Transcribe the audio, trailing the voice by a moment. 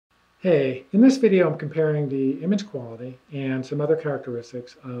Hey, in this video I'm comparing the image quality and some other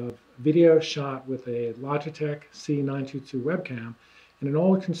characteristics of video shot with a Logitech C922 webcam and an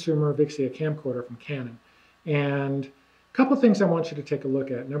old consumer Vixia camcorder from Canon. And a couple of things I want you to take a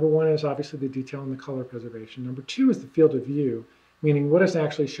look at. Number one is obviously the detail and the color preservation. Number two is the field of view, meaning what is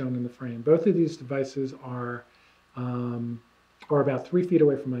actually shown in the frame. Both of these devices are about 3 feet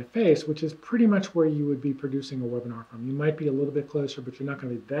away from my face, which is pretty much where you would be producing a webinar from. You might be a little bit closer, but you're not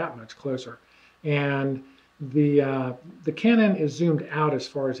going to be that much closer. And the Canon is zoomed out as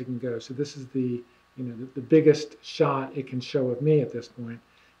far as it can go. So this is the biggest shot it can show of me at this point.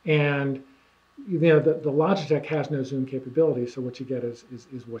 And the Logitech has no zoom capability, so what you get is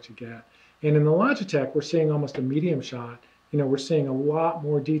what you get. And in the Logitech, we're seeing almost a medium shot. We're seeing a lot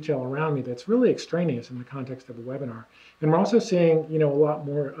more detail around me that's really extraneous in the context of a webinar. And we're also seeing, a lot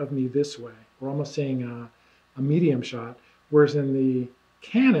more of me this way. We're almost seeing a medium shot, whereas in the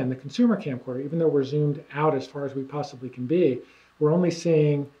Canon, the consumer camcorder, even though we're zoomed out as far as we possibly can be, we're only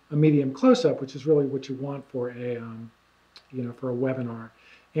seeing a medium close-up, which is really what you want for a, for a webinar.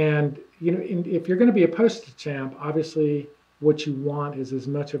 And, if you're going to be a postage stamp, obviously what you want is as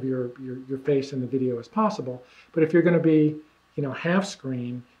much of your face in the video as possible. But if you're going to be, half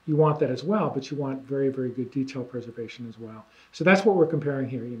screen, you want that as well, but you want very, very good detail preservation as well. So that's what we're comparing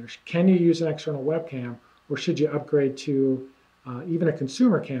here. Can you use an external webcam, or should you upgrade to even a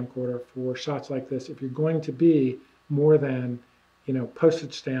consumer camcorder for shots like this if you're going to be more than,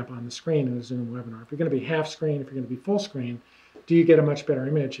 postage stamp on the screen in a Zoom webinar? If you're going to be half screen, if you're going to be full screen, do you get a much better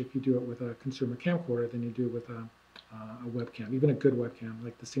image if you do it with a consumer camcorder than you do with a webcam, even a good webcam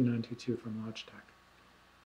like the C922 from Logitech?